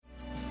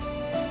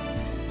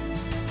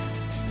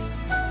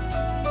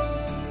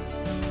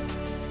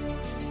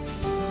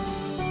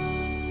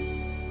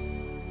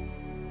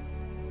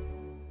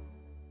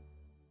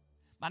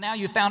By now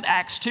you found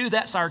Acts 2.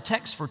 That's our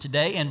text for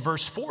today. In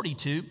verse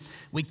 42,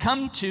 we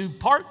come to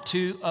part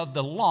 2 of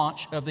the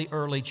launch of the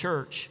early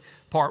church.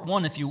 Part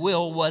 1, if you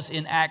will, was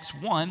in Acts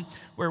 1,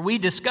 where we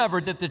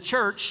discovered that the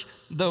church,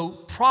 though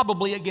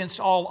probably against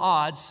all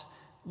odds,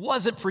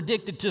 wasn't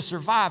predicted to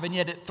survive, and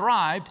yet it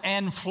thrived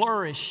and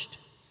flourished.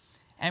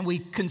 And we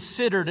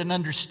considered and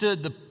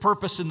understood the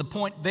purpose and the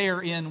point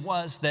therein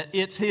was that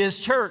it's His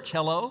church.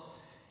 Hello?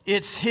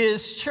 It's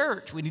His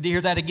church. We need to hear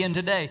that again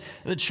today.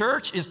 The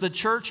church is the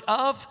church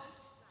of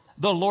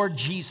the Lord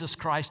Jesus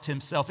Christ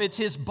Himself. It's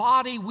His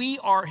body. We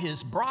are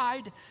His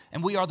bride,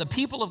 and we are the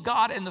people of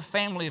God and the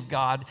family of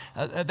God.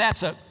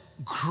 That's a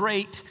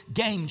great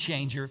game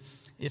changer.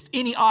 If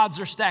any odds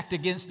are stacked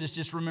against us,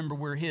 just remember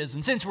we're His.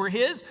 And since we're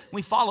His,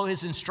 we follow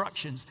His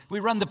instructions.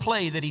 We run the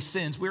play that He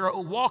sends. We're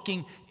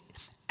walking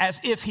as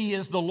if He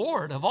is the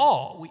Lord of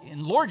all.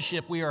 In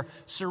lordship, we are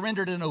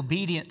surrendered and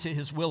obedient to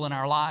His will in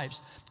our lives.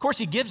 Of course,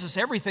 He gives us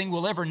everything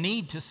we'll ever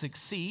need to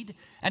succeed,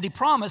 and He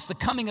promised the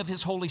coming of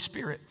His Holy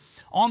Spirit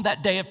on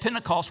that day of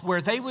Pentecost,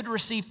 where they would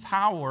receive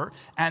power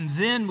and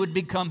then would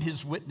become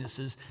His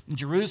witnesses in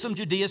Jerusalem,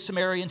 Judea,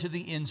 Samaria, and to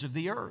the ends of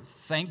the earth.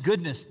 Thank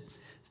goodness.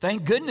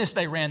 Thank goodness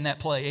they ran that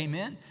play,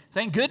 amen?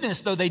 Thank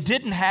goodness, though they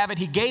didn't have it,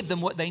 He gave them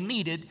what they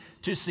needed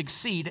to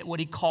succeed at what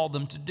He called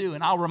them to do.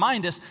 And I'll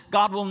remind us,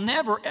 God will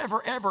never,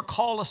 ever, ever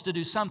call us to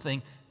do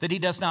something that He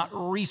does not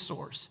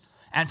resource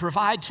and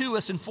provide to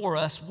us and for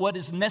us what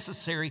is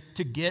necessary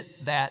to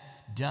get that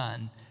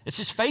done. It's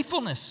His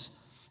faithfulness.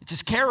 It's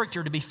His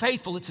character to be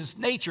faithful. It's His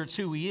nature. It's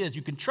who He is.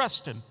 You can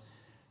trust Him.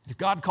 If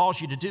God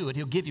calls you to do it,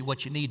 He'll give you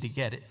what you need to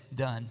get it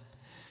done.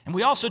 And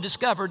we also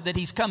discovered that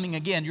He's coming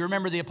again. You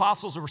remember the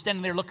apostles who were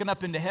standing there looking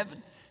up into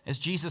heaven as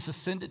Jesus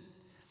ascended?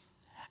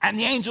 And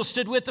the angel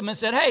stood with them and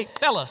said, "Hey,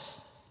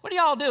 fellas, what are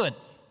y'all doing?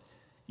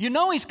 You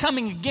know He's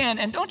coming again,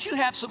 and don't you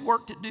have some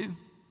work to do?"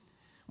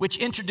 Which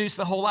introduced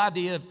the whole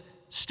idea of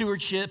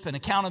stewardship and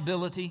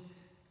accountability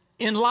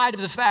in light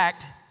of the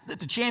fact that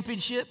the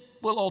championship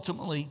will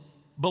ultimately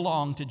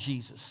belong to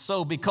Jesus.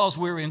 So because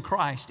we're in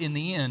Christ, in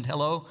the end,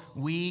 hello,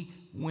 we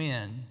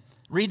win.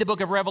 Read the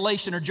book of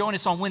Revelation or join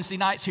us on Wednesday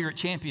nights here at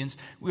Champions.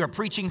 We are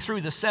preaching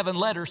through the 7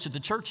 letters to the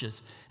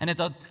churches. And at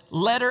the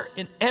letter,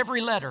 in every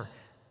letter,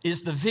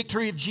 is the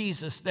victory of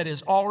Jesus that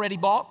is already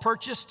bought,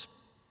 purchased,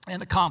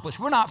 and accomplished.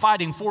 We're not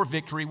fighting for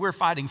victory. We're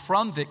fighting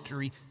from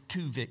victory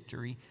to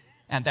victory.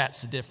 And that's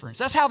the difference.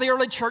 That's how the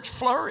early church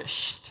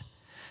flourished.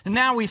 And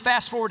now we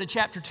fast forward to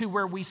chapter 2,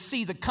 where we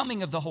see the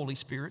coming of the Holy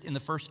Spirit in the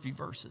first few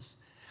verses.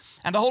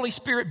 And the Holy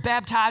Spirit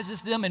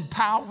baptizes them in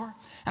power,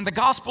 and the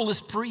gospel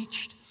is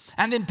preached.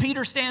 And then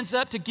Peter stands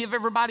up to give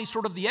everybody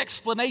sort of the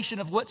explanation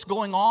of what's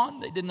going on.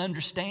 They didn't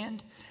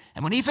understand.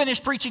 And when he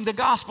finished preaching the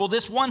gospel,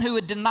 this one who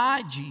had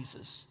denied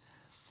Jesus,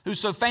 who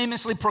so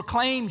famously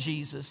proclaimed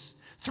Jesus,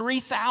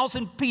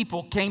 3,000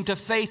 people came to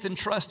faith and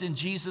trust in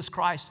Jesus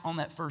Christ on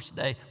that first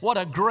day. What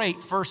a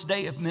great first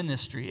day of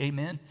ministry,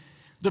 amen?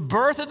 The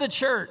birth of the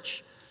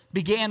church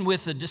began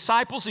with the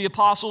disciples, the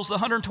apostles, the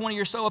 120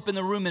 or so up in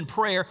the room in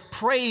prayer,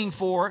 praying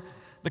for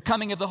the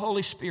coming of the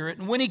Holy Spirit.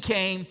 And when He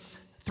came,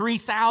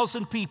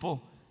 3,000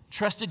 people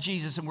trusted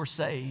Jesus and were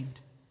saved.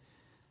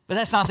 But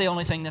that's not the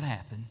only thing that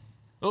happened.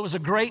 It was a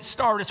great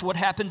start. It's what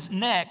happens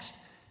next,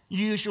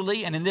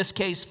 usually, and in this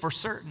case for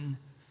certain,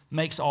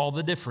 makes all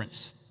the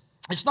difference.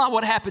 It's not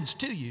what happens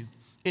to you,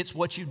 it's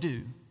what you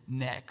do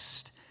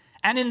next.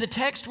 And in the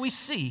text we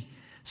see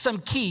some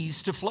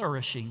keys to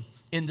flourishing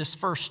in this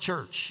first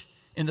church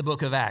in the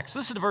book of Acts.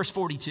 Listen to verse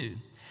 42.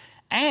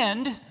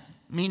 And,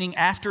 meaning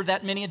after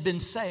that many had been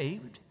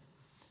saved,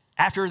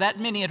 after that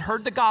many had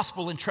heard the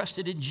gospel and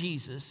trusted in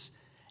Jesus,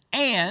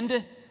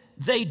 and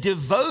they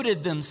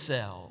devoted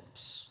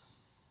themselves.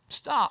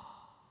 Stop.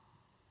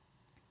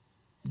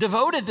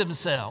 Devoted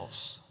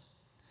themselves.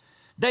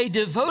 They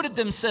devoted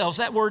themselves.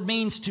 That word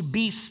means to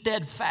be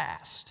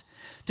steadfast,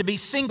 to be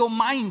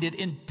single-minded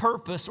in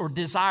purpose or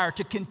desire,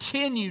 to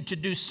continue to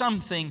do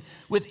something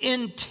with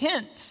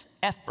intense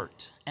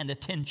effort and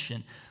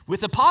attention, with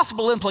the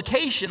possible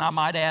implication, I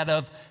might add,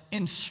 of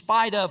in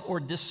spite of or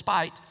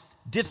despite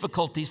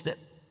difficulties that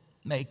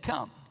may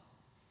come.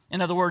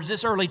 In other words,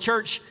 this early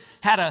church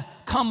had a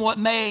come what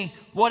may,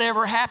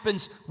 whatever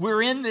happens,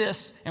 we're in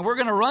this and we're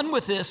going to run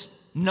with this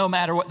no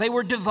matter what. They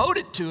were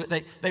devoted to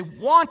it. They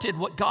wanted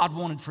what God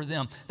wanted for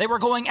them. They were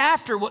going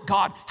after what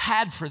God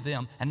had for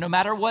them. And no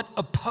matter what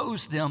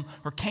opposed them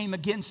or came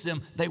against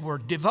them, they were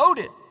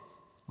devoted,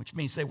 which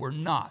means they were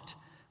not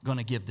going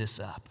to give this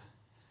up.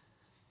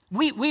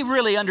 We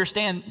really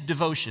understand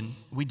devotion.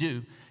 We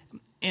do.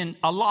 In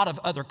a lot of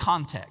other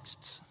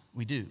contexts.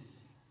 We do.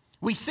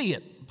 We see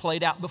it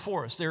played out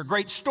before us. There are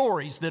great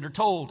stories that are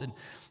told and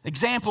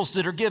examples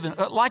that are given.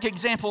 Like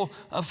example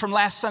from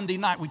last Sunday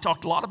night, we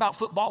talked a lot about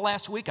football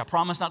last week. I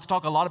promise not to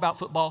talk a lot about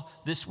football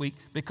this week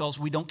because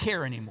we don't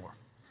care anymore,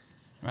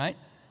 right?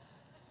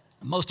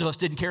 Most of us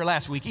didn't care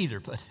last week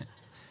either. But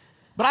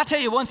I tell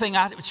you one thing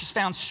I just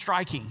found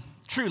striking,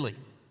 truly.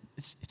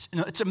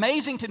 It's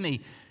amazing to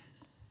me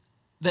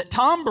that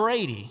Tom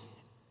Brady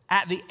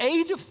at the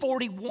age of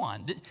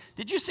 41.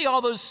 Did you see all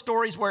those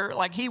stories where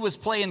like he was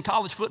playing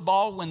college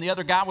football when the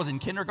other guy was in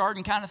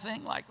kindergarten kind of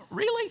thing? Like,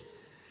 really?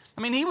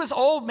 I mean, he was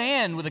old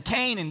man with a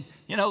cane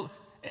and,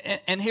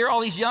 and here all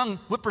these young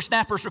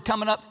whippersnappers were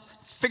coming up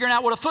figuring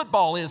out what a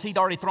football is. He'd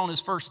already thrown his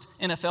first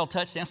NFL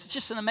touchdown. It's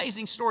just an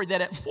amazing story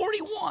that at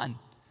 41,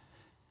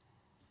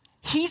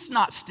 he's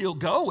not still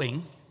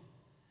going.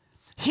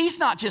 He's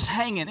not just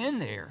hanging in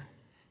there.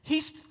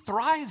 He's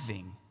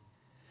thriving.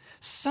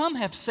 Some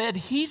have said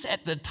he's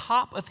at the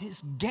top of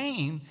his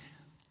game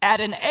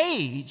at an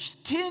age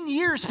 10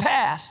 years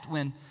past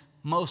when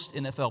most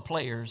NFL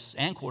players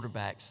and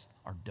quarterbacks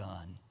are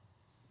done.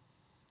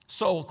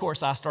 So, of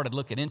course, I started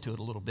looking into it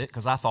a little bit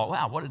because I thought,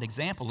 wow, what an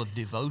example of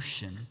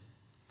devotion.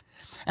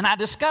 And I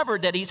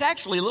discovered that he's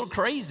actually a little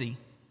crazy.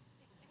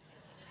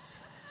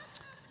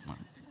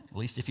 At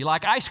least if you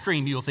like ice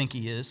cream, you'll think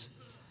he is.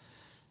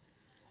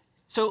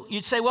 So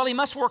you'd say, well, he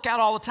must work out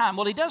all the time.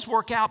 Well, he does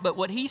work out, but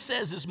what he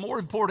says is more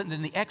important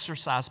than the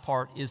exercise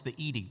part is the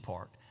eating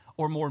part,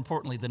 or more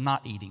importantly, the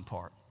not eating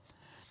part.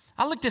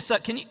 I looked this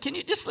up. Can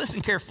you just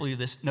listen carefully to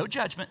this? No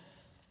judgment.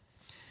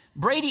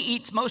 Brady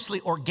eats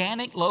mostly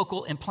organic,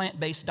 local, and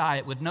plant-based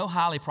diet with no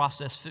highly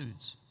processed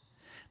foods.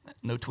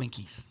 No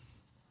Twinkies.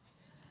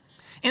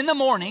 In the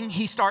morning,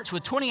 he starts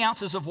with 20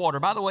 ounces of water.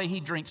 By the way, he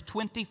drinks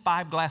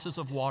 25 glasses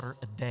of water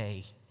a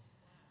day.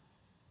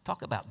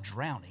 Talk about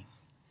drowning.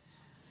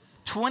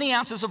 20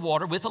 ounces of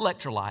water with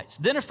electrolytes,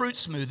 then a fruit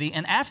smoothie,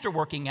 and after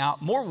working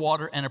out, more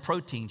water and a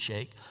protein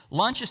shake.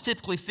 Lunch is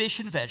typically fish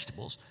and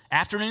vegetables.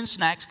 Afternoon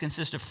snacks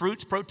consist of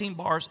fruits, protein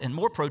bars, and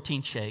more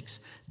protein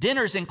shakes.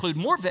 Dinners include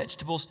more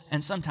vegetables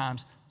and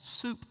sometimes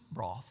soup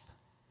broth.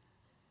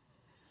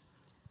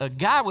 A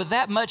guy with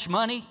that much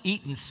money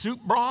eating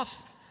soup broth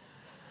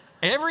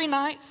every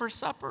night for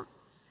supper?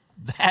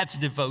 That's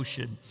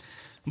devotion.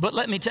 But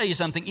let me tell you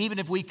something, even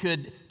if we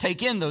could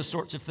take in those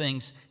sorts of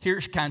things,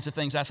 here's kinds of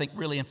things I think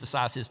really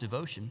emphasize his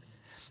devotion.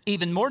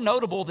 Even more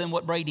notable than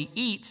what Brady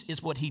eats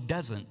is what he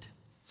doesn't.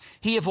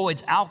 He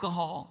avoids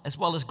alcohol, as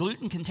well as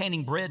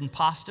gluten-containing bread and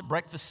pasta,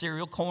 breakfast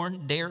cereal,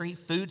 corn, dairy,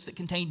 foods that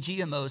contain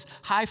GMOs,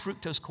 high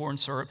fructose corn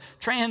syrup,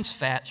 trans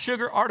fat,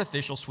 sugar,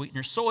 artificial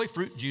sweeteners, soy,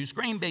 fruit juice,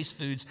 grain-based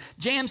foods,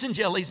 jams and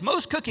jellies,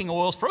 most cooking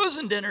oils,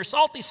 frozen dinners,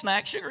 salty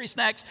snacks, sugary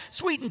snacks,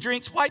 sweetened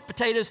drinks, white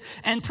potatoes,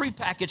 and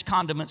prepackaged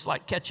condiments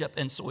like ketchup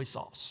and soy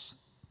sauce.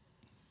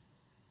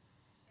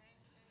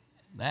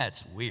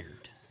 That's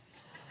weird.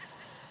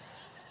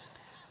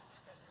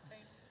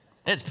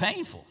 It's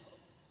painful.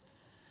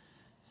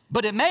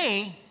 But it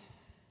may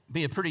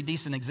be a pretty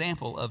decent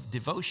example of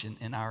devotion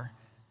in our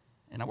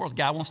world. The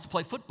guy wants to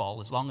play football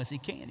as long as he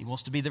can. He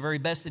wants to be the very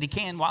best that he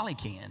can while he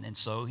can, and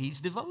so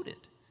he's devoted.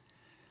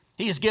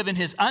 He has given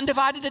his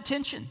undivided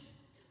attention.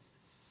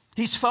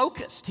 He's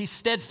focused. He's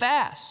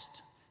steadfast.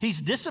 He's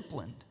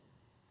disciplined.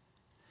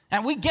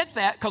 And we get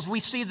that because we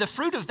see the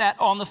fruit of that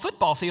on the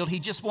football field. He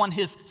just won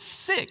his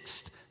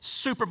 6th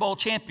Super Bowl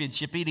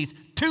championship. He needs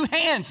 2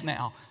 hands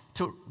now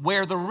to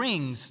wear the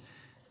rings,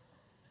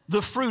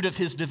 the fruit of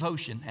his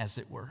devotion, as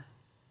it were.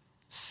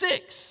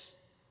 6.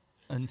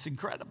 And it's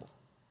incredible.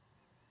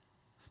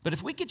 But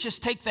if we could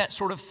just take that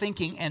sort of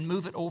thinking and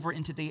move it over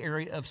into the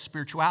area of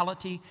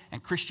spirituality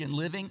and Christian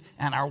living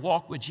and our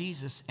walk with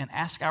Jesus and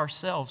ask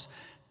ourselves,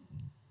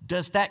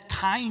 does that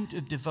kind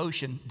of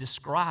devotion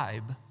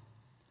describe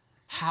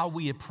how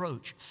we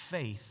approach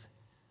faith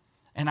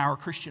and our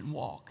Christian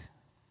walk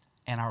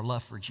and our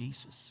love for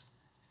Jesus?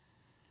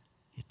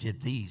 It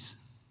did these.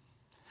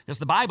 Because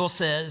the Bible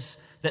says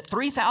that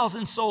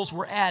 3,000 souls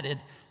were added,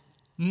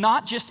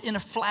 not just in a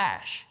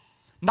flash,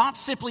 not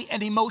simply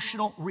an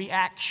emotional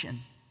reaction.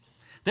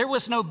 There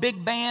was no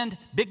big band,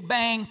 big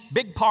bang,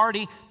 big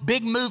party,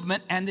 big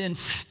movement, and then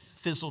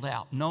fizzled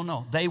out.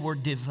 No, they were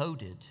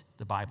devoted,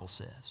 the Bible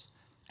says.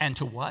 And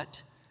to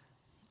what?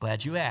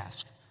 Glad you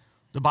asked.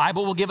 The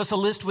Bible will give us a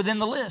list within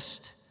the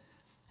list.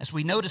 As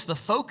we notice the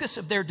focus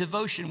of their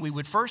devotion, we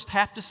would first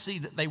have to see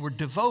that they were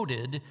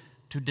devoted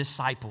to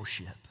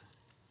discipleship.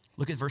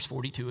 Look at verse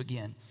 42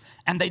 again.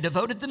 And they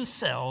devoted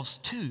themselves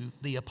to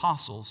the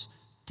apostles'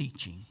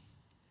 teaching.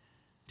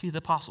 To the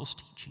apostles'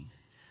 teaching.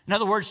 In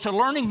other words, to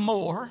learning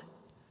more,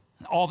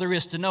 all there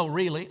is to know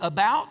really,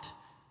 about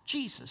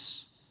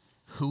Jesus.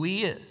 Who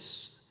he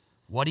is,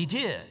 what he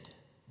did,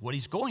 what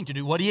he's going to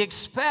do, what he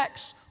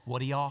expects,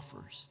 what he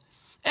offers.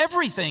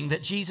 Everything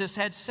that Jesus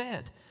had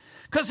said.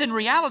 Because in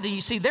reality,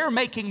 you see, they're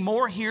making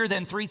more here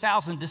than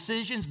 3,000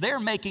 decisions. They're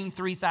making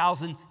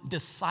 3,000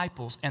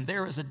 disciples. And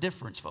there is a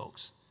difference,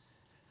 folks.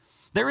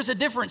 There is a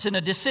difference in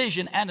a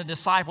decision and a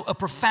disciple. A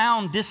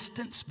profound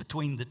distance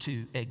between the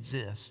two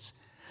exists.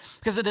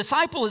 Because a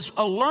disciple is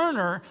a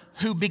learner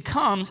who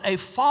becomes a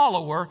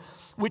follower,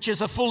 which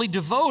is a fully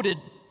devoted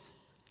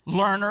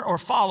learner or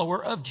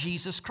follower of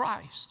Jesus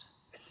Christ.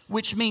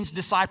 Which means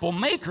disciple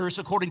makers,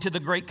 according to the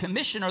Great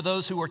Commission, are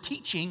those who are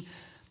teaching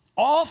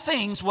all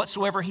things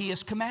whatsoever he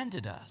has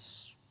commanded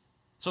us.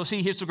 So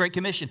see, here's the Great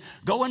Commission.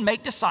 Go and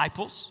make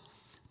disciples,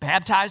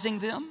 baptizing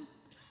them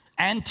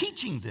and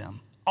teaching them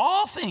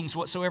all things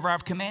whatsoever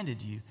I've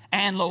commanded you.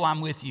 And lo,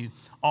 I'm with you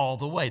all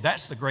the way.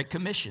 That's the Great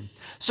Commission.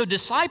 So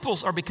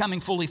disciples are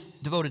becoming fully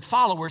devoted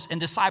followers, and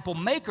disciple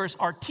makers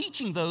are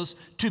teaching those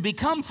to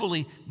become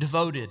fully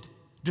devoted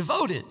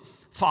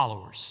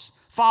followers.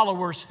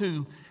 Followers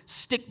who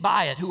stick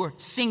by it, who are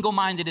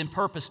single-minded in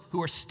purpose,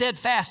 who are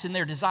steadfast in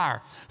their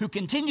desire, who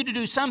continue to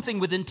do something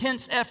with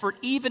intense effort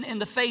even in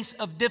the face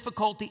of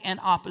difficulty and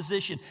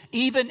opposition,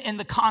 even in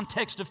the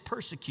context of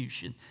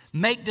persecution.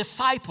 Make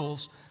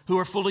disciples who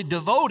are fully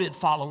devoted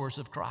followers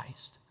of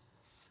Christ.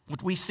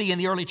 What we see in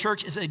the early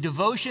church is a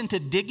devotion to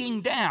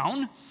digging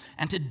down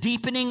and to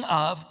deepening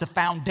of the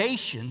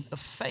foundation of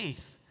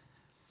faith.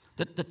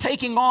 The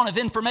taking on of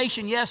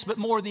information, yes, but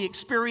more the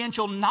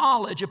experiential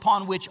knowledge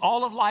upon which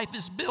all of life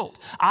is built.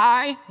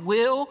 I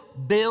will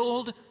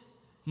build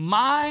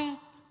my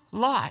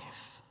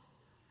life,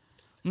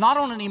 not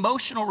on an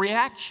emotional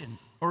reaction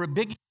or a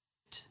big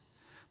event,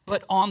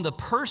 but on the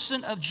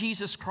person of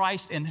Jesus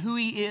Christ and who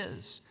He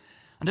is,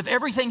 and of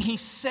everything He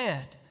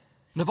said,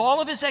 and of all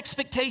of His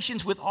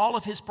expectations with all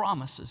of His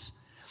promises.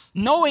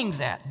 Knowing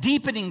that,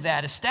 deepening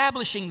that,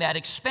 establishing that,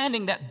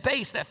 expanding that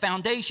base, that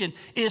foundation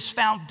is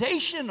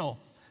foundational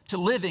to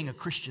living a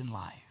Christian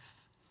life.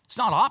 It's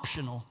not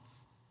optional,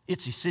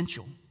 it's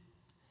essential.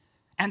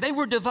 And they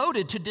were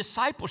devoted to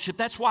discipleship.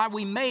 That's why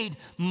we made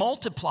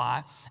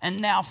multiply and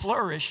now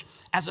flourish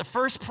as a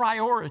first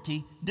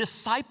priority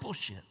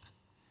discipleship.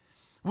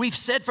 We've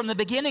said from the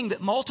beginning that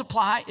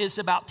multiply is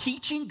about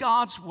teaching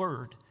God's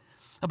word,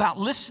 about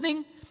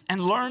listening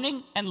and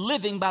learning and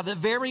living by the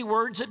very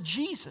words of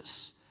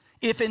Jesus.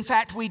 If, in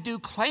fact, we do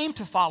claim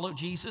to follow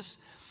Jesus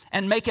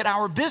and make it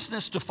our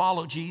business to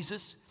follow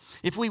Jesus,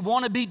 if we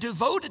want to be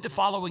devoted to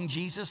following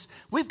Jesus,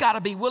 we've got to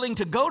be willing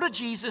to go to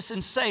Jesus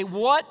and say,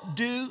 what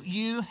do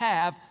you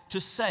have to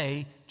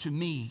say to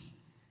me?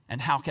 And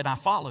how can I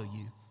follow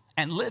you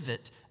and live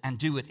it and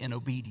do it in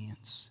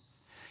obedience?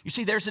 You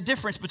see, there's a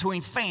difference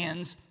between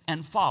fans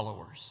and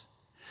followers.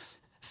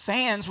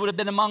 Fans would have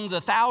been among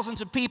the thousands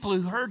of people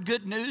who heard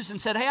good news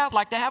and said, hey, I'd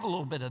like to have a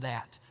little bit of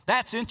that.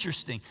 That's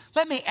interesting.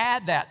 Let me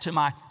add that to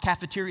my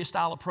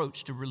cafeteria-style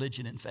approach to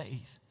religion and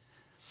faith.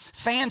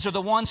 Fans are the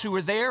ones who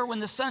are there when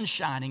the sun's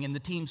shining and the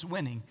team's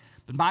winning.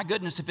 But my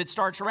goodness, if it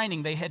starts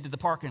raining, they head to the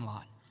parking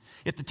lot.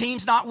 If the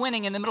team's not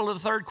winning in the middle of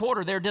the third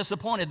quarter, they're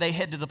disappointed. They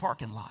head to the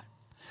parking lot.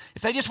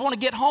 If they just want to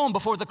get home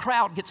before the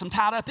crowd gets them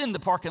tied up in the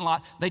parking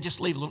lot, they just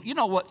leave a little. You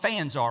know what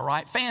fans are,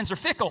 right? Fans are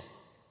fickle.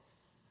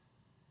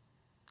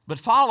 But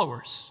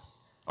followers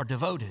are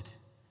devoted.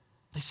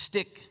 They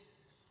stick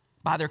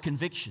by their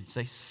convictions.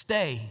 They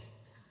stay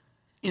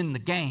in the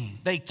game.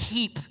 They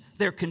keep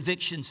their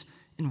convictions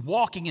in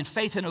walking in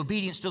faith and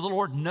obedience to the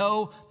Lord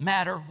no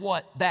matter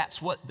what.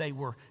 That's what they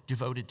were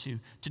devoted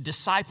to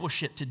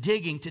discipleship, to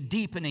digging, to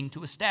deepening,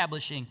 to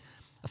establishing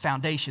a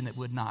foundation that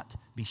would not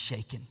be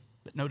shaken.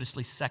 But notice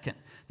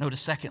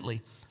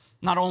secondly,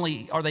 not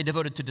only are they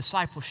devoted to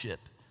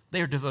discipleship,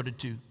 they are devoted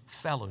to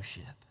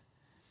fellowship.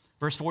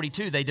 Verse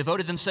 42, they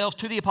devoted themselves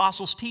to the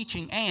apostles'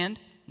 teaching and,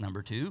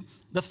 number 2,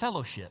 the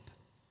fellowship,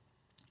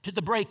 to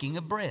the breaking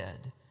of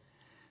bread.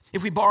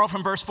 If we borrow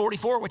from verse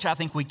 44, which I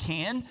think we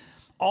can,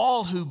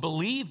 all who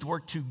believed were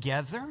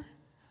together,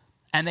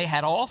 and they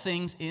had all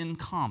things in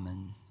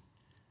common.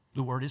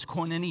 The word is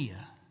koinonia.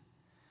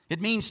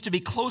 It means to be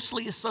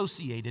closely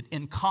associated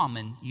in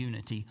common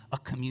unity, a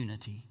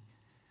community.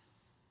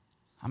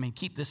 I mean,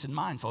 keep this in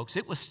mind, folks.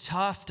 It was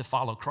tough to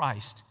follow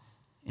Christ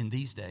in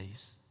these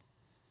days.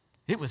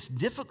 It was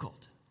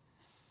difficult.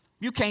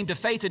 You came to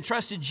faith and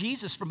trusted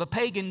Jesus from a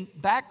pagan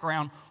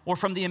background or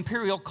from the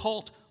imperial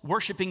cult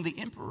worshiping the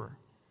emperor.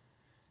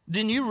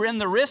 Then you ran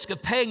the risk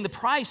of paying the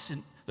price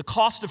and the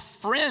cost of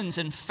friends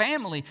and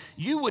family.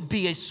 You would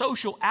be a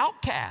social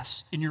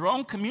outcast in your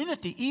own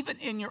community, even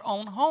in your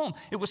own home.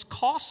 It was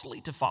costly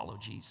to follow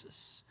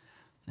Jesus.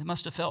 It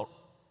must have felt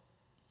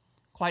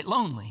quite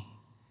lonely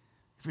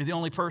if you're the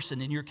only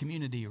person in your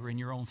community or in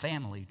your own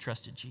family who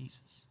trusted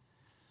Jesus.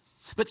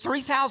 But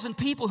 3,000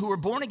 people who were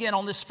born again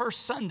on this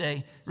first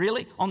Sunday,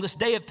 really, on this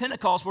day of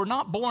Pentecost, were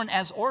not born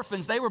as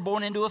orphans. They were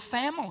born into a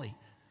family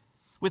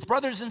with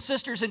brothers and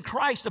sisters in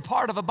Christ, a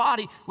part of a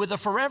body with a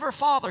forever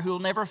Father who will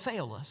never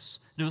fail us,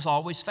 who is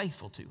always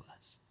faithful to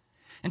us.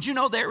 And you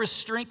know there is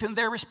strength and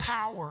there is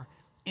power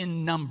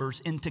in numbers,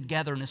 in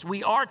togetherness.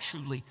 We are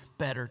truly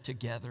better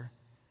together.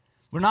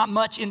 We're not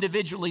much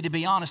individually, to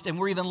be honest, and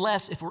we're even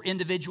less if we're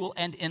individual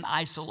and in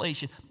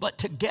isolation. But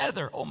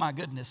together, oh my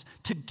goodness,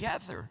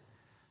 together,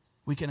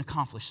 we can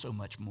accomplish so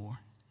much more.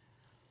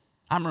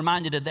 I'm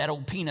reminded of that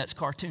old Peanuts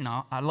cartoon.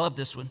 I love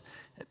this one,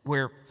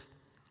 where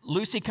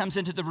Lucy comes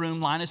into the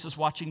room. Linus is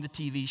watching the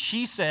TV.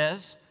 She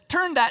says,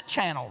 "Turn that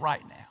channel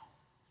right now."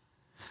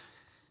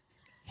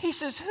 He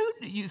says, "Who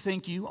do you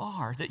think you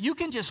are that you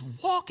can just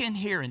walk in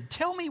here and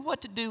tell me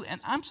what to do and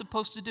I'm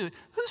supposed to do it?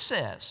 Who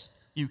says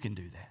you can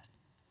do that?"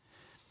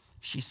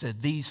 She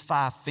said, "These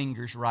 5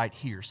 fingers right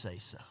here say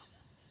so."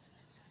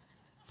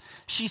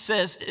 She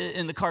says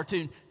in the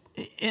cartoon,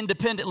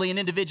 independently and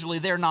individually,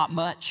 they're not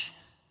much.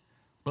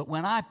 But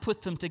when I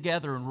put them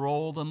together and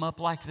roll them up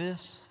like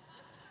this,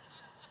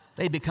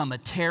 they become a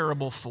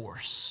terrible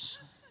force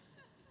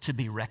to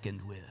be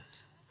reckoned with.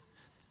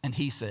 And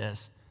he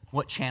says,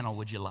 what channel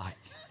would you like?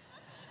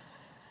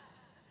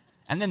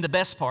 And then the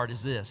best part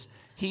is this.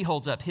 He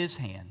holds up his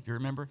hand. You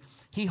remember?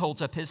 He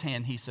holds up his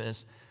hand. He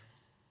says,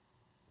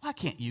 why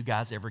can't you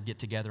guys ever get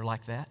together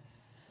like that?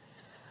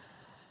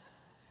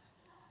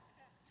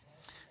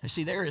 You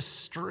see, there is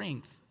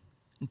strength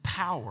and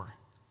power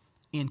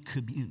in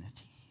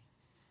community.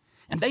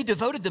 And they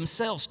devoted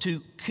themselves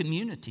to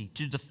community,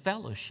 to the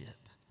fellowship.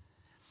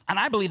 And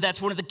I believe that's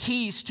one of the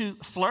keys to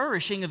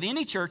flourishing of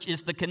any church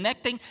is the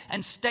connecting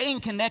and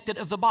staying connected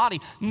of the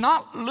body.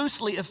 Not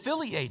loosely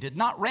affiliated,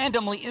 not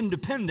randomly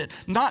independent,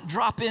 not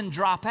drop in,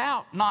 drop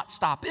out, not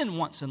stop in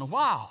once in a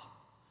while.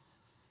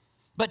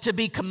 But to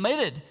be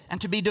committed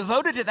and to be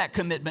devoted to that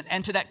commitment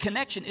and to that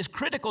connection is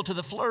critical to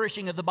the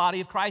flourishing of the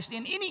body of Christ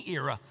in any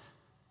era.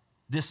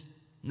 This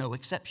no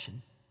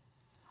exception.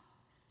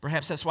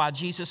 Perhaps that's why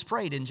Jesus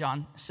prayed in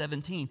John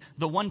 17.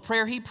 The one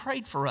prayer he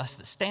prayed for us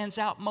that stands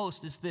out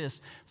most is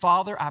this: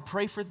 Father, I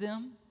pray for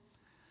them.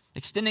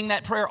 Extending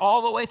that prayer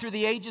all the way through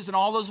the ages and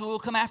all those who will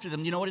come after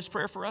them. You know what his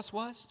prayer for us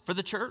was? For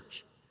the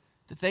church?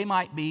 That they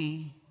might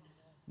be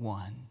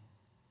one.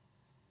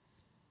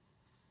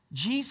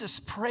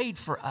 Jesus prayed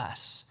for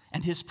us,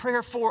 and his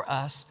prayer for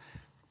us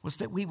was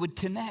that we would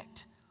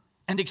connect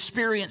and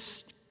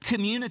experience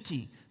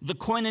community, the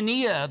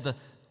koinonia of the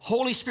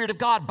Holy Spirit of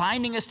God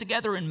binding us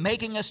together and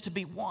making us to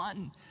be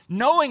one,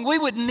 knowing we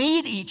would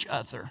need each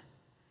other.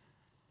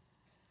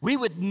 We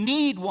would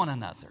need one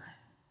another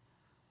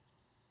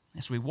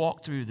as we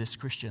walk through this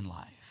Christian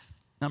life.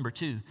 Number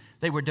two,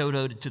 they were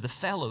devoted to the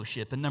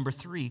fellowship. And number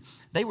three,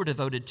 they were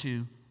devoted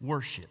to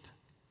worship,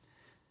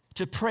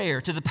 to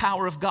prayer, to the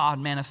power of God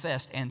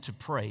manifest, and to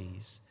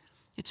praise.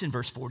 It's in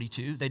verse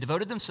 42. They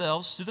devoted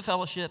themselves to the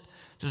fellowship,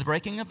 to the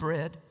breaking of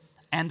bread,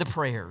 and the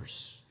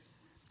prayers.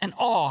 And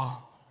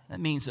awe, that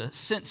means a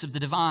sense of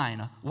the divine,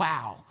 a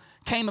wow,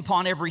 came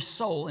upon every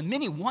soul. And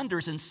many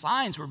wonders and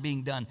signs were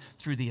being done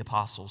through the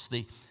apostles.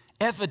 The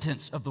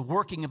evidence of the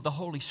working of the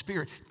Holy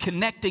Spirit,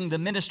 connecting the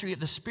ministry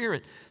of the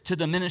Spirit to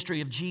the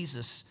ministry of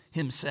Jesus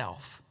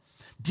himself,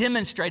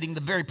 demonstrating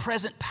the very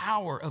present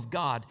power of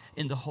God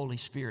in the Holy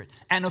Spirit,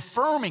 and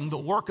affirming the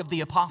work of the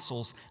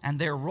apostles and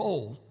their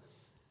role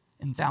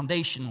in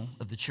foundational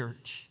of the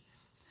church.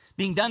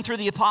 Being done through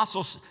the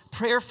apostles,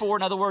 prayer for,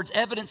 in other words,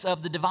 evidence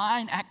of the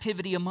divine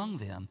activity among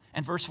them.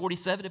 And verse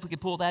 47, if we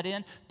could pull that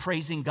in,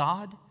 praising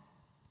God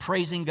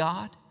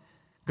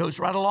goes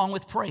right along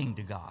with praying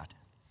to God.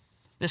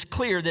 It's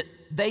clear that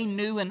they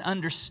knew and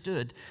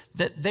understood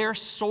that their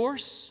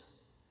source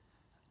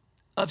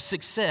of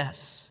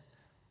success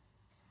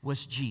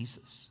was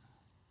Jesus.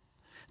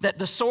 That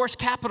the source,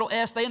 capital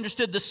S, they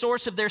understood the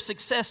source of their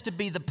success to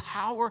be the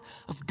power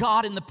of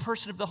God in the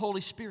person of the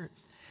Holy Spirit.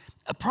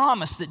 A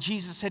promise that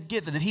Jesus had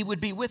given, that he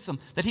would be with them,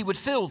 that he would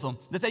fill them,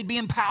 that they'd be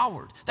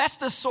empowered. That's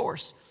the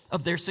source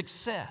of their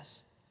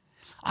success.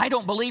 I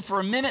don't believe for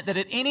a minute that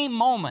at any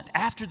moment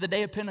after the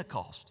day of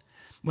Pentecost,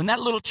 when that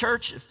little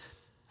church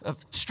of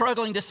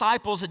struggling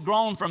disciples had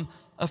grown from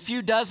a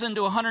few dozen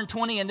to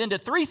 120 and then to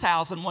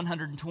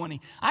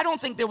 3,120, I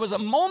don't think there was a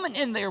moment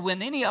in there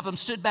when any of them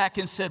stood back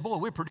and said, boy,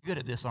 we're pretty good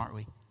at this, aren't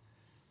we?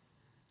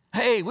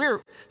 Hey,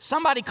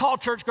 somebody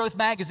called Church Growth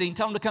Magazine,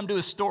 tell them to come do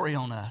a story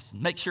on us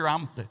and make sure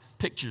I'm the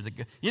picture.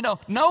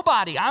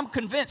 Nobody, I'm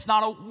convinced,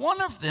 not a one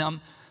of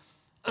them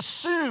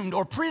assumed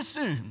or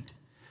presumed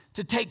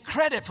to take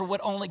credit for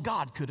what only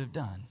God could have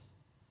done.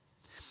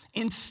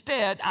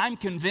 Instead, I'm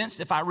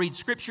convinced, if I read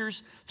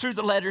scriptures through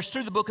the letters,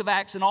 through the book of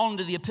Acts and all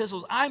into the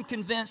epistles, I'm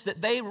convinced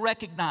that they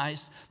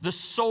recognized the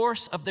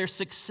source of their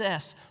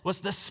success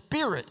was the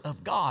Spirit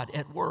of God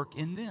at work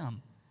in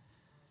them.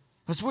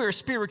 Because we're a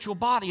spiritual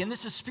body, and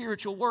this is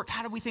spiritual work.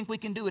 How do we think we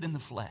can do it in the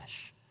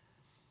flesh?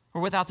 Or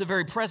without the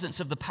very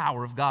presence of the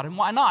power of God? And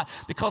why not?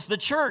 Because the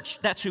church,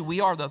 that's who we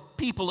are, the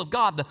people of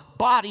God, the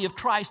body of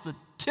Christ, the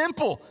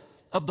temple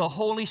of the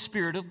Holy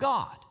Spirit of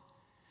God.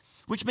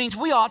 Which means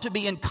we ought to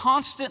be in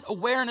constant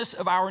awareness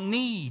of our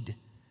need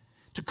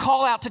to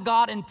call out to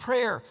God in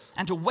prayer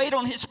and to wait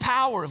on his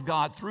power of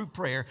God through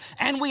prayer.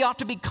 And we ought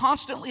to be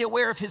constantly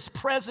aware of his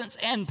presence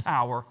and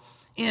power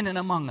in and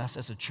among us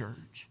as a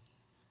church.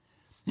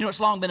 You know,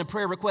 it's long been a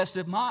prayer request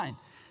of mine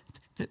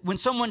that when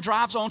someone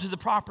drives onto the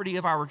property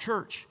of our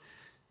church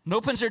and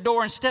opens their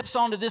door and steps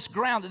onto this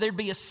ground, that there'd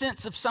be a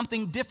sense of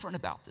something different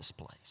about this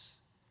place.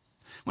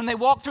 When they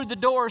walk through the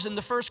doors and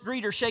the first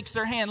greeter shakes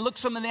their hand,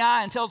 looks them in the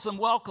eye and tells them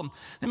welcome,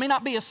 there may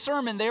not be a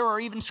sermon there or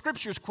even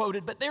scriptures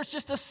quoted, but there's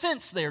just a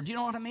sense there. Do you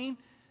know what I mean?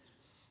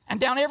 And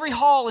down every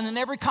hall and in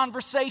every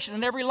conversation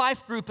and every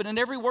life group and in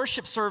every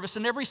worship service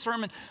and every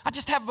sermon, I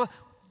just have a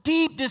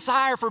deep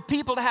desire for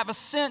people to have a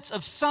sense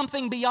of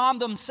something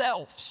beyond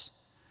themselves,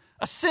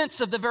 a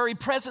sense of the very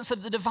presence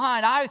of the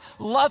divine. I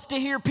love to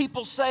hear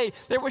people say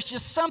there was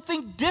just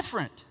something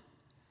different.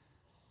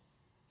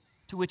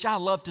 To which I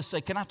love to say,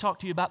 can I talk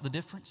to you about the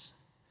difference?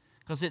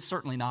 Because it's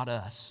certainly not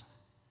us.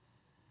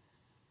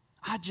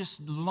 I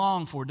just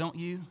long for, don't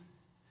you,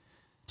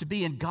 to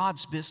be in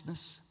God's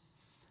business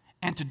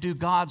and to do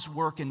God's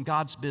work and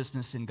God's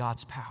business in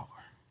God's power.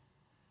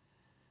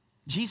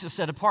 Jesus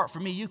said, apart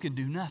from me, you can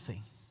do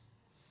nothing.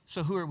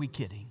 So who are we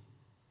kidding?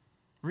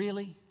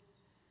 Really?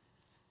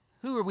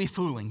 Who are we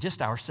fooling?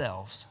 Just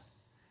ourselves.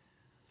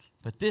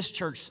 But this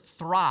church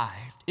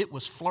thrived. It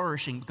was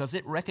flourishing because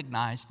it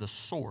recognized the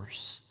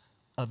source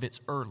of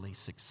its early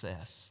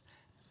success,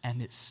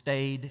 and it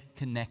stayed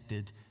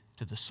connected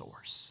to the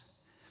source.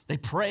 They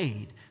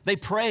prayed, they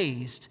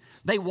praised,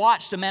 they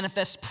watched the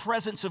manifest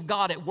presence of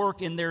God at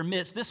work in their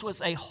midst. This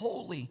was a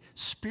holy,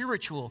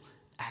 spiritual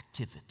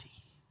activity.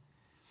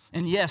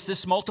 And yes,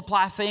 this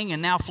multiply thing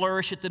and now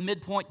flourish at the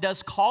midpoint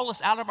does call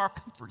us out of our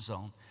comfort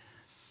zone.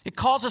 It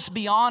calls us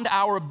beyond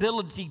our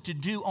ability to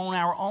do on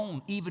our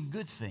own, even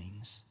good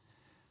things.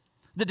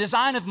 The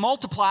design of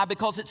multiply,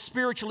 because it's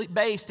spiritually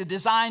based and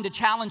designed to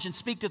challenge and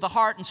speak to the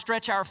heart and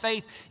stretch our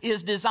faith,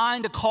 is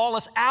designed to call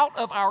us out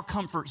of our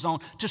comfort zone,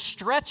 to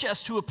stretch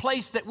us to a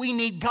place that we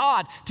need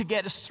God to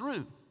get us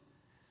through.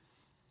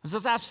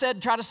 As I've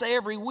said, try to say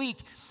every week,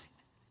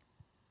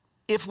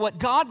 if what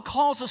God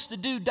calls us to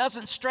do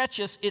doesn't stretch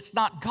us, it's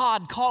not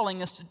God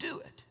calling us to do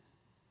it.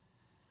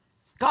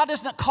 God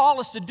doesn't call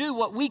us to do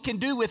what we can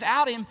do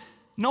without Him,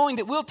 knowing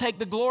that we'll take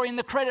the glory and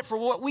the credit for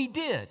what we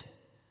did.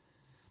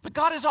 But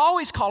God is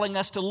always calling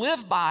us to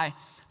live by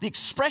the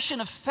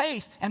expression of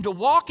faith and to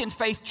walk in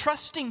faith,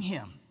 trusting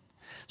Him.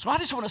 So I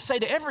just want to say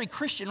to every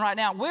Christian right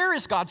now, where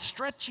is God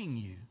stretching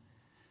you?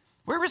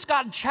 Where is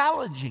God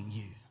challenging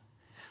you?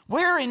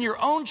 Where in your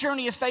own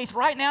journey of faith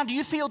right now do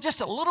you feel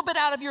just a little bit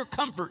out of your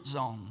comfort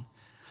zone?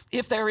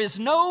 If there is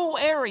no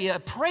area,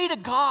 pray to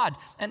God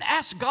and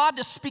ask God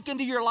to speak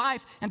into your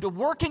life and to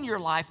work in your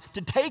life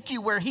to take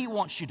you where He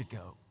wants you to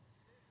go.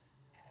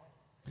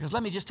 Because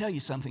let me just tell you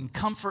something,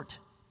 comfort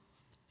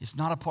is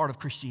not a part of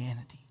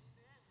Christianity.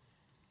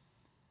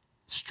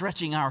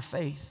 Stretching our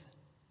faith,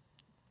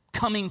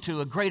 coming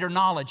to a greater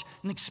knowledge,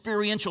 an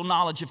experiential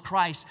knowledge of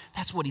Christ,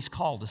 that's what He's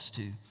called us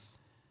to.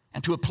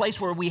 And to a place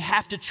where we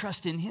have to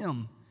trust in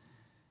Him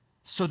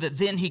so that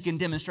then He can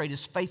demonstrate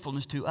His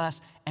faithfulness to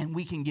us and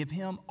we can give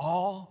Him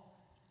all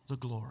the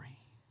glory.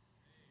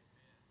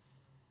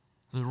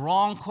 The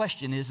wrong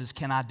question is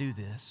can I do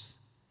this?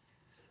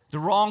 The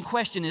wrong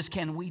question is,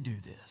 can we do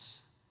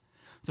this?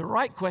 The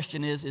right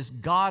question is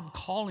God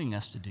calling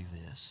us to do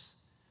this?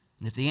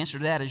 And if the answer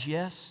to that is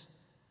yes,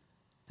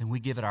 then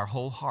we give it our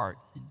whole heart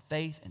in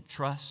faith and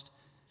trust.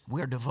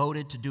 We're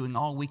devoted to doing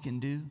all we can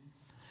do.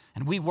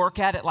 And we work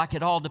at it like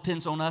it all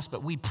depends on us,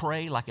 but we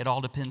pray like it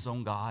all depends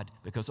on God,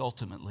 because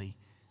ultimately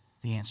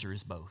the answer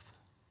is both.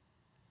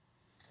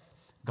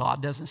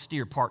 God doesn't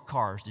steer parked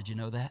cars. Did you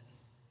know that?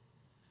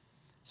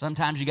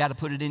 Sometimes you got to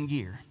put it in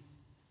gear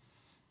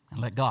and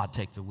let God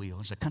take the wheel.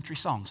 There's a country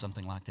song,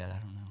 something like that. I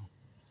don't know.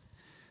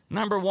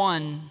 Number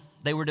one,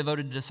 they were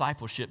devoted to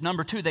discipleship.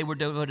 Number two, they were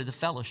devoted to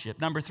fellowship.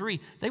 Number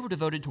three, they were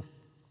devoted to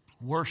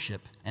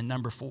worship. And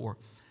number four,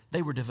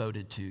 they were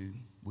devoted to,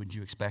 would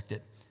you expect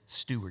it,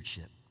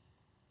 stewardship.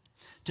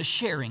 To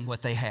sharing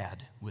what they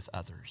had with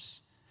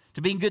others.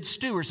 To being good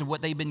stewards of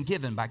what they've been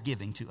given by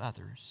giving to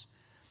others.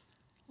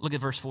 Look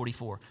at verse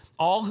 44.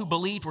 All who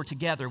believed were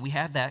together. We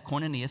have that,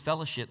 koinonia,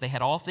 fellowship. They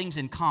had all things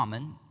in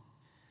common.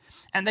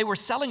 And they were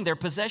selling their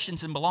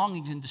possessions and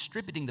belongings and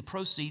distributing the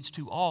proceeds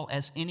to all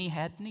as any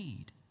had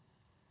need.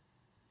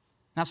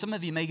 Now, some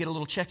of you may get a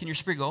little check in your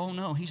spirit, go, oh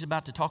no, he's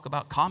about to talk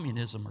about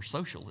communism or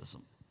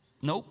socialism.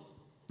 Nope,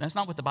 that's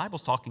not what the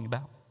Bible's talking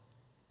about.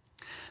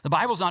 The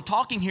Bible's not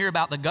talking here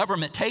about the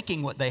government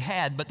taking what they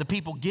had, but the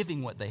people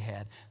giving what they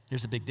had.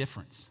 There's a big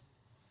difference.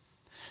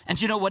 And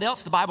you know what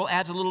else? The Bible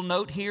adds a little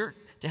note here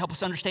to help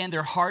us understand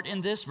their heart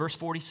in this. Verse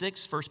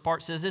 46, first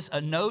part says this, a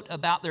note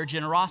about their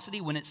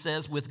generosity when it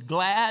says, with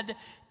glad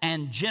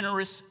and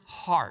generous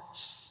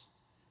hearts.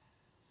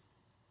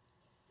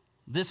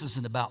 This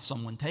isn't about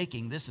someone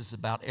taking. This is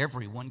about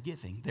everyone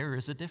giving. There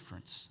is a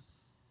difference.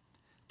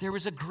 There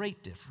is a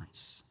great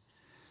difference.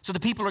 So the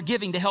people are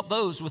giving to help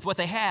those with what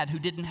they had who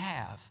didn't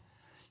have.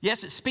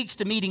 Yes, it speaks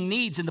to meeting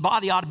needs, and the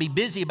body ought to be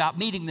busy about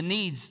meeting the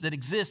needs that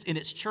exist in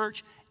its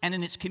church and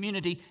in its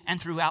community and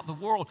throughout the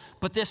world.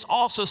 But this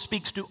also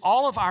speaks to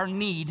all of our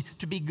need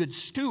to be good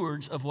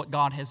stewards of what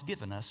God has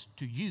given us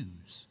to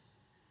use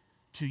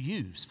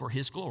for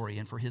His glory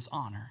and for His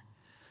honor.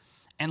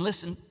 And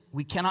listen,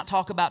 we cannot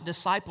talk about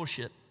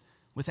discipleship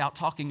without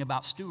talking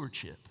about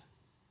stewardship.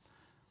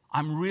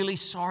 I'm really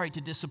sorry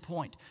to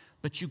disappoint,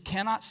 but you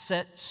cannot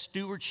set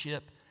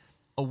stewardship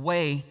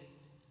away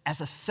as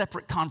a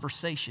separate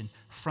conversation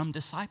from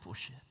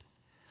discipleship.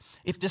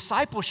 If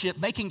discipleship,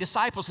 making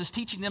disciples, is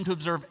teaching them to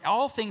observe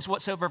all things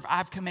whatsoever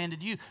I've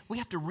commanded you, we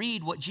have to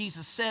read what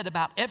Jesus said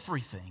about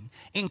everything,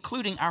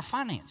 including our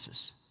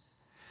finances.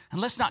 And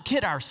let's not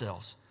kid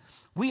ourselves.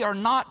 We are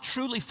not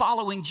truly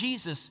following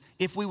Jesus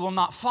if we will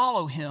not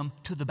follow Him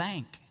to the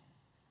bank.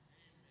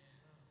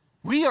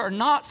 We are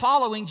not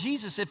following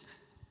Jesus if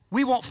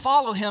we won't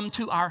follow Him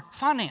to our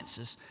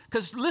finances.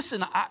 Because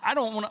listen, I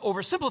don't want to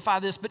oversimplify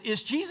this, but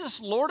is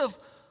Jesus Lord of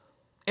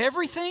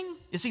everything?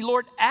 Is He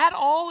Lord at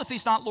all if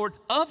He's not Lord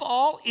of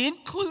all,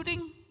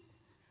 including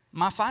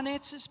My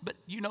finances? But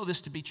you know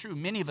this to be true.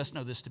 Many of us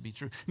know this to be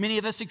true. Many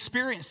of us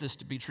experience this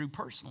to be true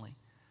personally.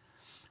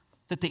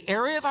 That the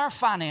area of our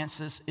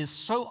finances is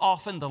so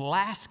often the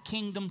last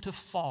kingdom to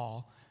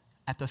fall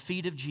at the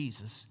feet of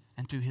Jesus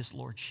and to his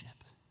lordship.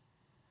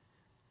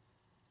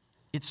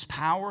 It's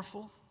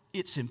powerful.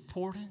 It's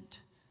important.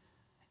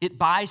 It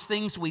buys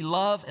things we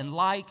love and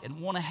like and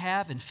want to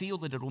have and feel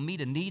that it will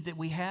meet a need that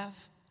we have.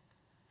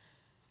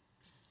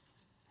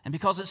 And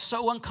because it's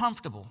so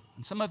uncomfortable,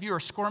 and some of you are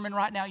squirming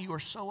right now, you are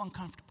so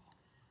uncomfortable.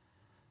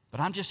 But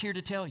I'm just here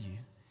to tell you,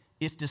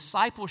 if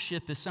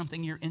discipleship is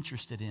something you're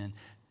interested in,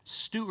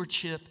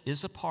 stewardship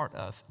is a part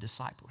of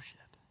discipleship.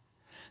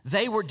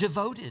 They were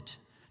devoted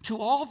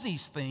to all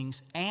these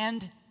things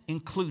and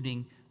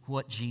including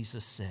what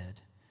Jesus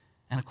said.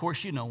 And of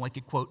course, you know, we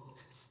could quote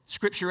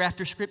scripture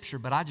after scripture,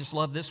 but I just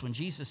love this one.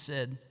 Jesus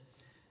said,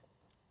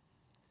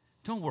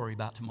 don't worry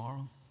about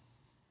tomorrow,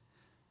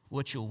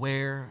 what you'll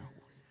wear,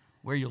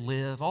 where you'll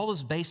live. All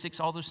those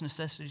basics, all those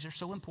necessities are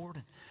so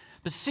important.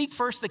 But seek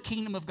first the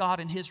kingdom of God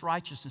and his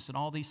righteousness, and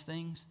all these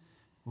things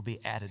will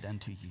be added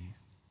unto you.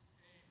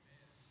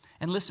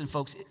 And listen,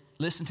 folks,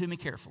 listen to me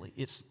carefully.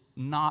 It's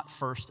not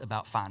first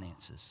about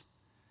finances.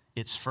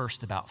 It's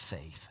first about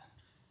faith.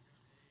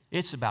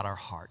 It's about our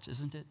hearts,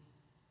 isn't it?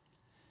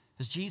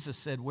 As Jesus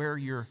said, where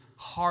your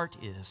heart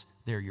is,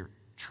 there your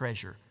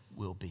treasure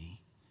will be.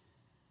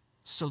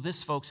 So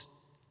this, folks,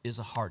 is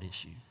a heart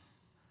issue.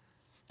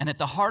 And at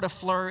the heart of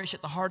flourish,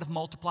 at the heart of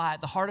multiply,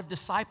 at the heart of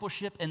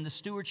discipleship and the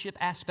stewardship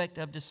aspect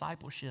of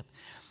discipleship,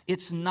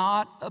 it's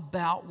not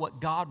about what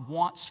God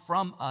wants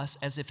from us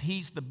as if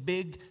he's the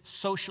big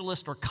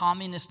socialist or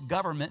communist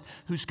government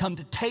who's come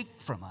to take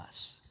from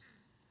us.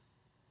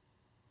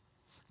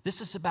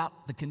 This is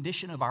about the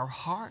condition of our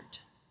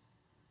heart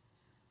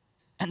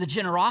and the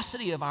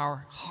generosity of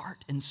our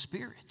heart and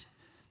spirit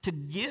to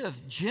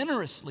give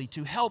generously,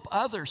 to help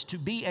others, to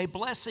be a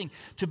blessing,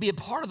 to be a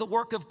part of the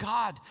work of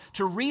God,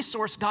 to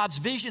resource God's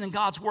vision and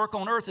God's work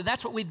on earth. And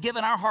that's what we've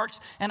given our hearts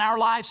and our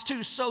lives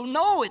to. So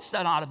no, it's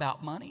not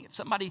about money. If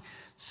somebody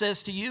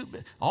says to you,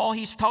 all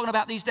he's talking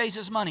about these days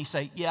is money,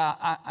 say, yeah,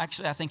 I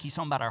think he's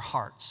talking about our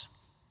hearts.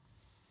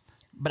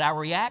 But our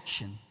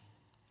reaction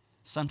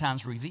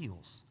sometimes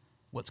reveals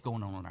what's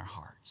going on in our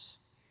hearts.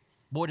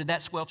 Boy, did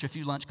that squelch a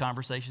few lunch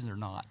conversations or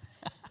not.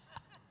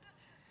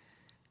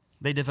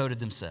 They devoted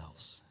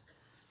themselves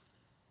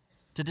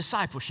to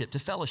discipleship, to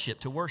fellowship,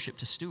 to worship,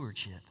 to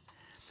stewardship.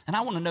 And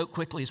I want to note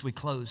quickly as we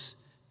close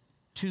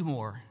two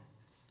more.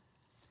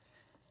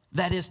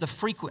 That is, the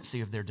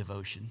frequency of their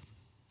devotion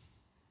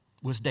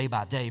was day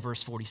by day,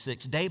 verse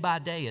 46. Day by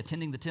day,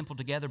 attending the temple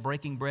together,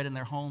 breaking bread in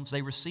their homes,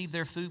 they received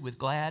their food with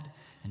glad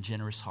and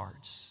generous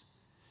hearts.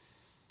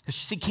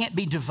 Because you can't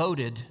be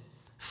devoted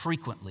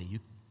frequently.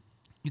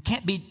 You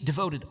can't be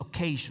devoted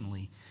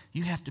occasionally.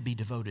 You have to be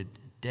devoted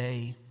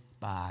day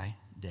by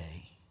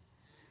day.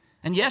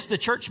 And yes, the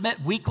church met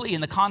weekly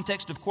in the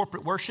context of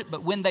corporate worship,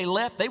 but when they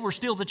left, they were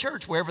still the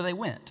church wherever they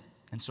went,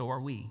 and so are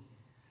we.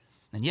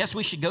 And yes,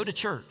 we should go to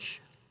church,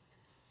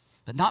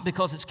 but not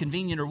because it's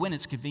convenient or when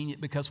it's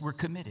convenient, because we're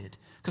committed,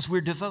 because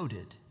we're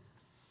devoted.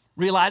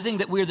 Realizing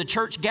that we're the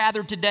church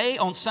gathered today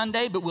on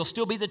Sunday, but we'll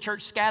still be the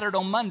church scattered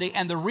on Monday.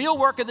 And the real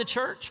work of the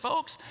church,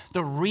 folks,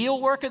 the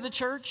real work of the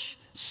church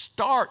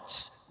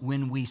starts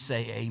when we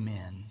say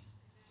amen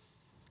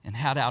and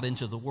head out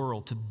into the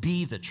world to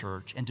be the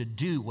church and to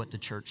do what the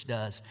church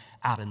does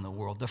out in the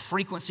world. The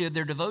frequency of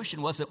their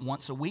devotion wasn't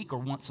once a week or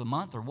once a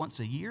month or once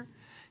a year.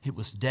 It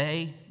was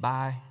day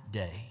by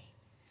day.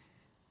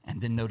 And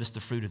then notice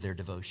the fruit of their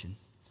devotion.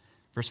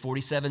 Verse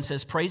 47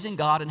 says, praising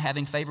God and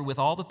having favor with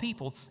all the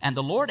people, and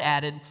the Lord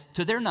added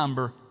to their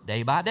number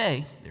day by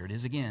day, there it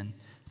is again,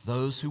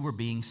 those who were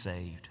being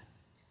saved.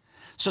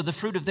 So the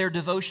fruit of their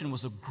devotion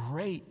was a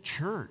great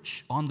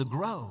church on the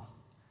grow.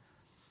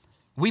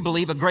 We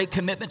believe a great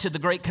commitment to the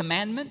great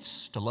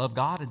commandments, to love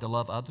God and to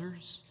love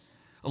others,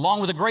 along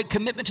with a great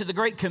commitment to the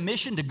Great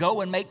Commission to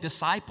go and make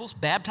disciples,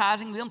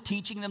 baptizing them,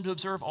 teaching them to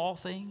observe all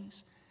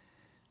things.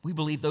 We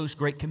believe those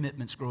great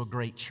commitments grow a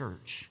great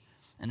church,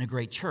 and a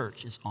great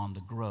church is on the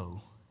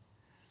grow.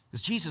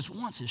 Because Jesus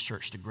wants his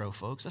church to grow,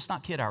 folks. Let's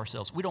not kid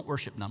ourselves. We don't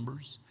worship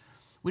numbers.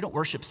 We don't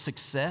worship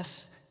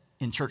success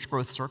in church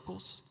growth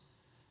circles.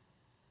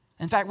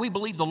 In fact, we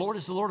believe the Lord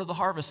is the Lord of the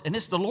harvest, and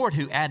it's the Lord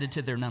who added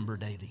to their number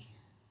daily.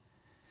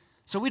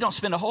 So we don't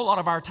spend a whole lot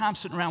of our time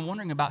sitting around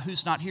wondering about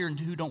who's not here and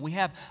who don't we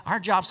have. Our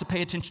job is to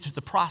pay attention to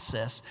the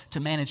process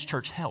to manage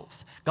church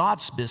health.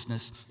 God's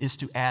business is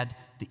to add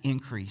the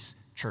increase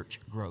church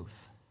growth.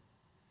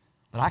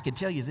 But I can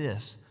tell you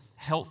this,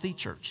 healthy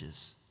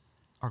churches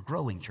are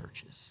growing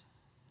churches.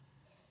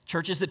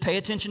 Churches that pay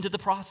attention to the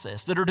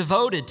process, that are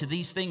devoted to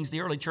these things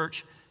the early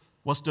church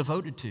was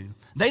devoted to.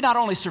 They not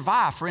only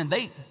survive, friend,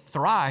 they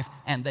thrive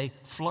and they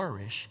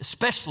flourish,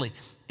 especially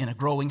in a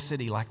growing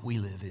city like we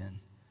live in.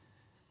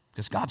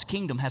 Because God's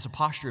kingdom has a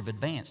posture of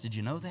advance. Did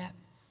you know that?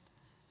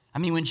 I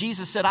mean, when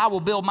Jesus said, I will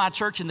build my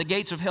church and the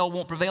gates of hell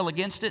won't prevail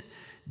against it,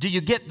 Do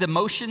you get the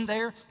motion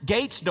there?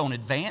 Gates don't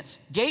advance.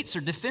 Gates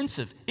are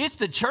defensive. It's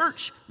the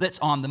church that's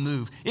on the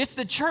move. It's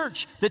the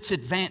church that's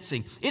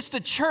advancing. It's the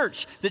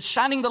church that's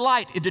shining the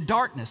light into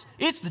darkness.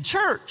 It's the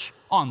church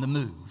on the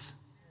move.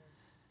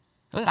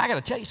 But I got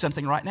to tell you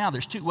something right now.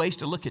 There's two ways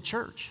to look at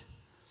church.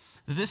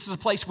 This is a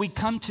place we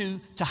come to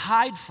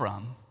hide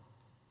from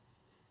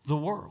the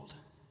world.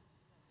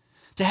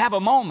 To have a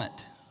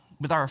moment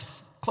with our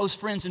close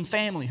friends and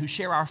family who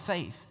share our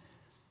faith.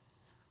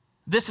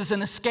 This is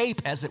an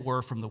escape, as it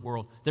were, from the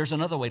world. There's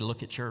another way to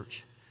look at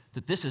church,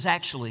 that this is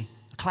actually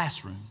a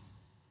classroom.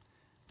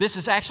 This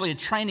is actually a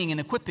training and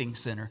equipping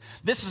center.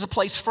 This is a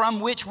place from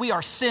which we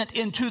are sent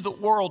into the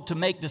world to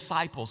make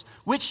disciples.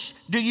 Which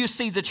do you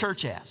see the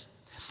church as?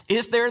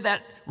 Is there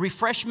that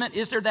refreshment?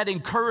 Is there that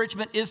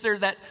encouragement? Is there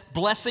that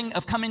blessing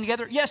of coming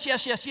together? Yes,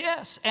 yes, yes,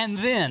 yes. And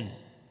then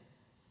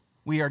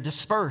we are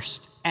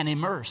dispersed and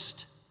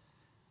immersed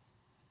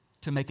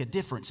to make a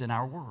difference in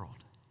our world.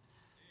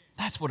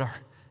 That's what our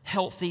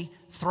healthy,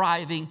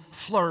 thriving,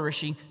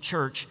 flourishing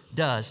church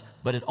does.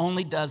 But it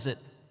only does it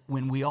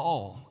when we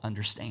all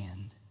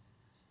understand.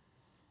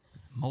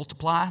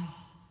 Multiply,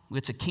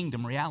 it's a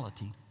kingdom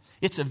reality.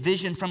 It's a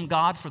vision from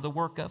God for the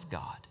work of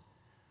God.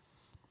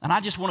 And I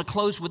just want to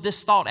close with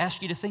this thought,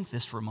 ask you to think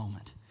this for a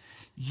moment.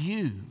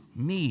 You,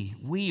 me,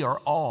 we are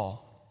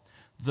all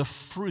the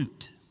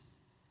fruit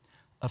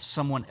of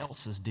someone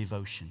else's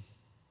devotion.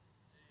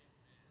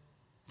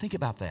 Think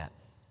about that.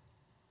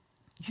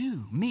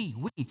 You, me,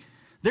 we.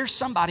 There's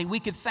somebody we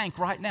could thank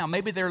right now.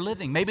 Maybe they're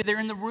living. Maybe they're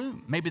in the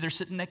room. Maybe they're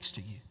sitting next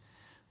to you.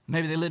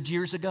 Maybe they lived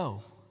years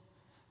ago.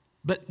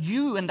 But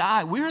you and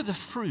I, we're the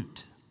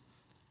fruit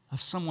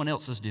of someone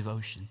else's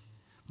devotion.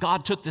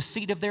 God took the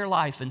seed of their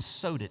life and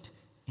sowed it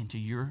into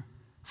your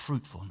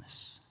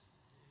fruitfulness.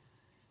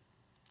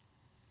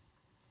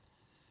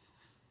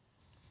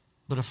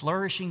 But a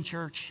flourishing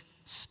church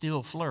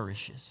still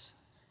flourishes.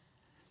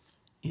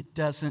 It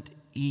doesn't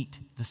eat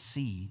the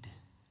seed,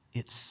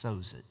 it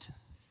sows it.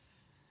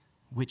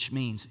 Which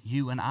means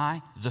you and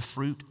I, the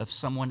fruit of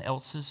someone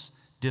else's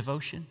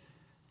devotion,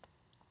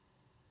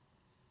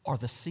 are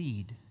the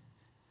seed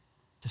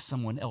to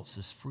someone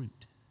else's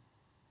fruit.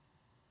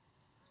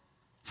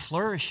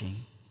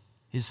 Flourishing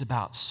is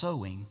about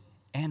sowing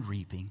and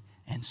reaping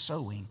and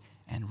sowing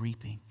and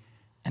reaping.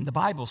 And the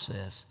Bible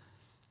says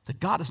that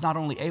God is not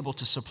only able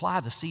to supply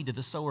the seed to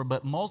the sower,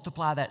 but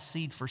multiply that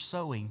seed for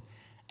sowing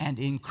and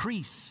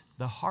increase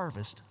the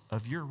harvest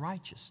of your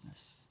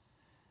righteousness.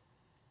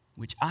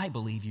 Which I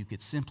believe you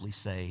could simply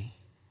say,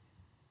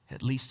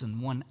 at least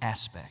in one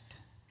aspect,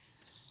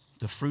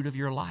 the fruit of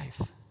your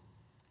life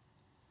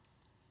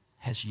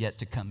has yet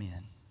to come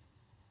in.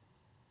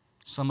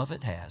 Some of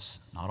it has,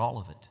 not all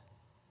of it.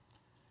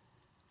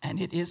 And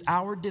it is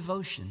our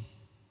devotion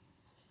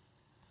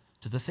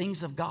to the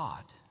things of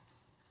God,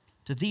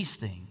 to these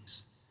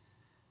things,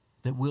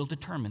 that will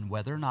determine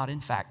whether or not,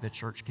 in fact, the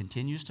church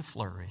continues to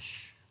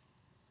flourish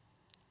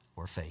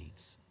or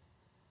fades.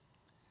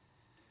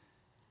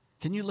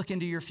 Can you look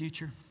into your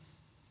future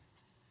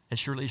as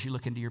surely as you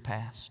look into your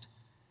past?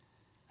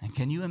 And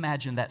can you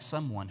imagine that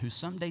someone who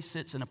someday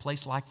sits in a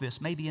place like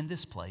this, maybe in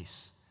this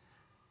place,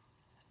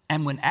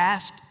 and when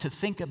asked to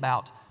think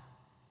about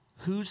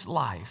whose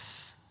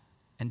life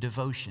and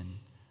devotion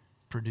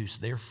produce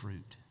their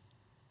fruit,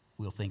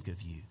 will think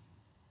of you?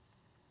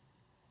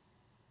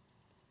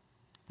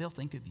 They'll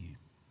think of you.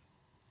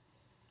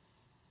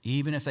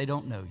 Even if they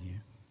don't know you,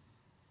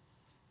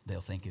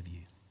 they'll think of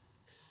you.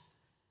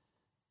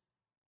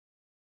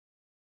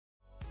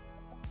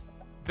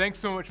 Thanks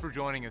so much for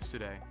joining us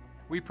today.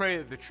 We pray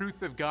that the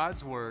truth of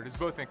God's Word is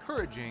both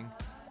encouraging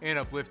and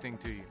uplifting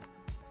to you.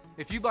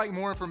 If you'd like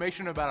more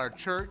information about our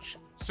church,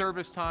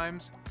 service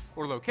times,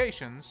 or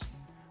locations,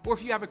 or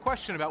if you have a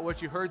question about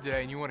what you heard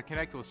today and you want to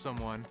connect with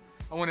someone,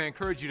 I want to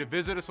encourage you to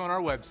visit us on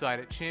our website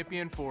at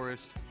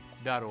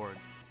championforest.org.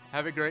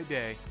 Have a great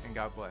day, and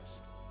God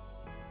bless.